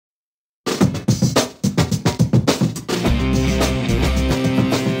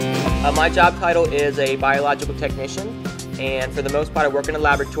My job title is a biological technician, and for the most part I work in a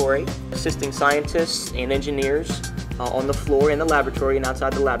laboratory, assisting scientists and engineers on the floor in the laboratory and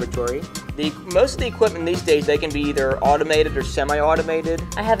outside the laboratory. Most of the equipment these days, they can be either automated or semi-automated.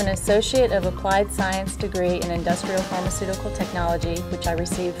 I have an Associate of Applied Science degree in Industrial Pharmaceutical Technology, which I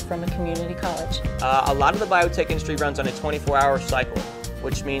received from a community college. A lot of the biotech industry runs on a 24-hour cycle,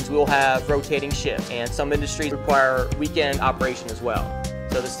 which means we'll have rotating shifts, and some industries require weekend operation as well.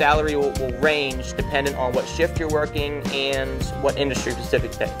 So the salary will range dependent on what shift you're working and what industry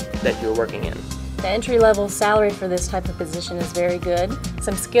specific that you're working in. The entry-level salary for this type of position is very good.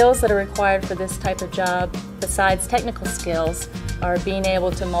 Some skills that are required for this type of job, besides technical skills, are being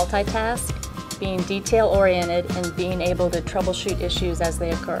able to multitask, being detail-oriented, and being able to troubleshoot issues as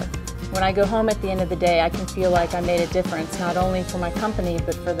they occur. When I go home at the end of the day, I can feel like I made a difference, not only for my company,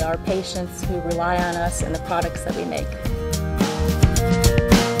 but for our patients who rely on us and the products that we make.